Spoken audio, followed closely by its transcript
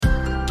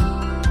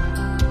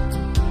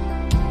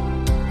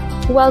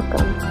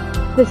Welcome.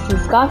 This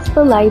is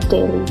Gospel Light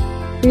Daily,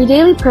 your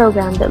daily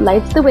program that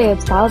lights the way of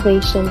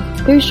salvation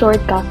through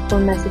short gospel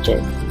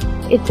messages.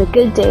 It's a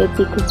good day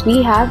because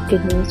we have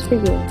good news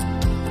for you.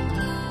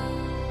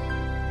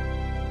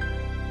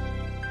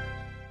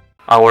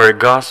 Our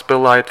Gospel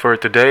Light for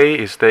today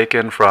is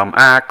taken from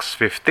Acts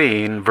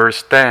 15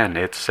 verse 10.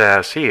 It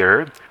says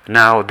here,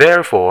 "Now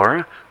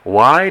therefore,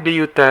 why do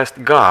you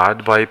test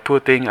God by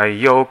putting a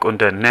yoke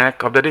on the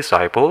neck of the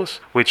disciples,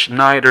 which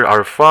neither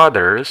our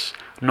fathers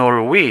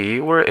nor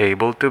we were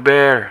able to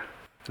bear?"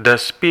 The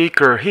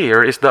speaker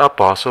here is the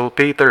Apostle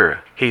Peter.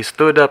 He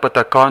stood up at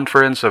a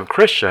conference of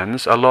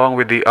Christians along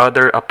with the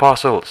other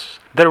apostles.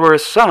 There were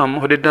some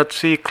who did not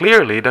see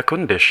clearly the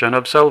condition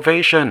of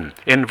salvation.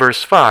 In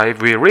verse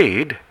 5 we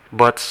read,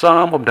 "But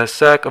some of the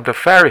sect of the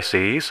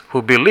Pharisees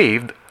who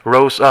believed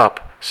rose up,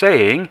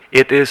 saying,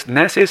 'It is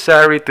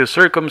necessary to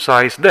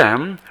circumcise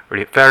them,'"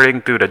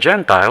 referring to the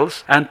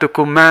Gentiles, "'and to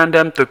command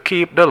them to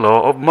keep the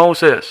law of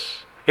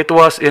Moses.'" It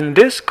was in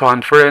this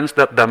conference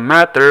that the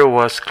matter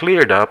was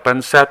cleared up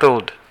and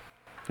settled.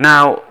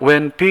 Now,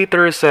 when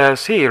Peter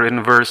says here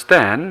in verse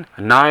 10,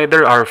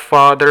 "Neither our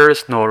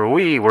fathers nor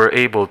we were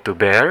able to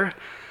bear,"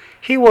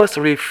 he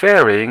was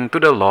referring to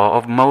the law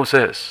of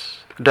Moses.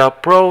 The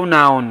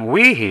pronoun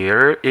 "we"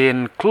 here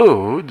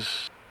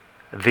includes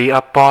the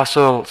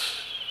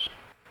apostles.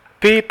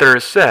 Peter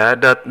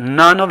said that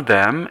none of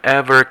them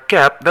ever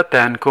kept the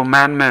 10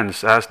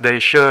 Commandments as they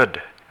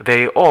should.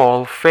 They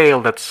all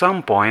failed at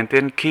some point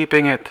in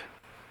keeping it.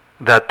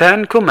 The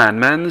 10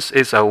 Commandments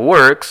is a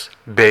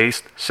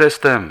works-based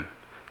system.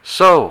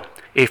 So,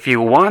 if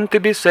you want to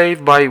be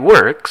saved by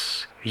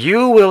works,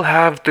 you will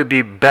have to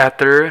be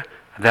better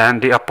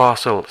than the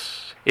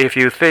apostles. If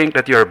you think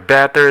that you're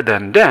better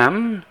than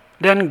them,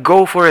 then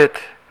go for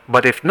it.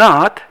 But if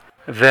not,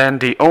 then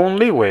the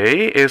only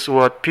way is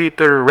what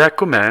Peter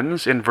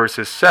recommends in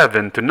verses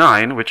 7 to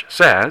 9, which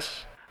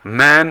says,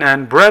 "Men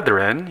and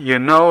brethren, you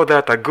know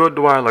that a good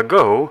while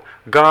ago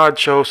God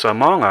chose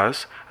among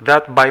us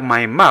that by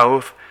my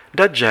mouth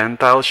the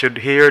Gentiles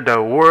should hear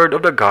the word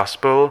of the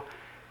gospel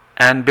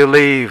and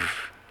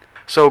believe.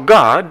 So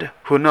God,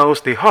 who knows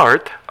the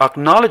heart,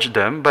 acknowledged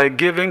them by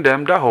giving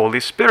them the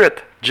Holy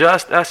Spirit,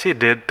 just as He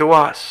did to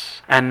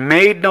us, and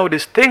made no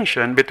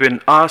distinction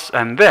between us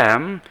and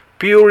them,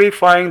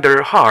 purifying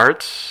their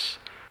hearts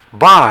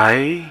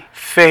by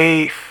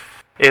faith."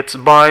 It's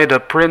by the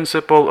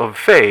principle of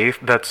faith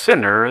that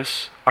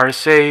sinners are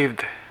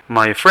saved.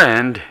 My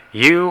friend,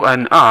 you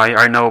and I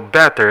are no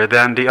better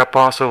than the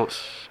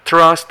apostles.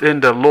 Trust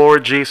in the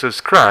Lord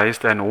Jesus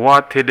Christ and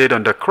what He did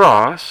on the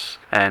cross,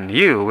 and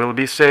you will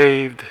be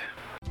saved.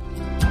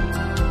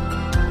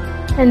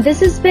 And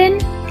this has been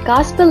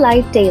Gospel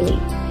Light Daily.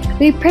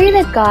 We pray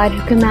that God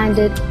who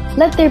commanded,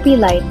 "Let there be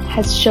light,"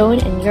 has shone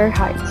in your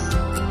hearts.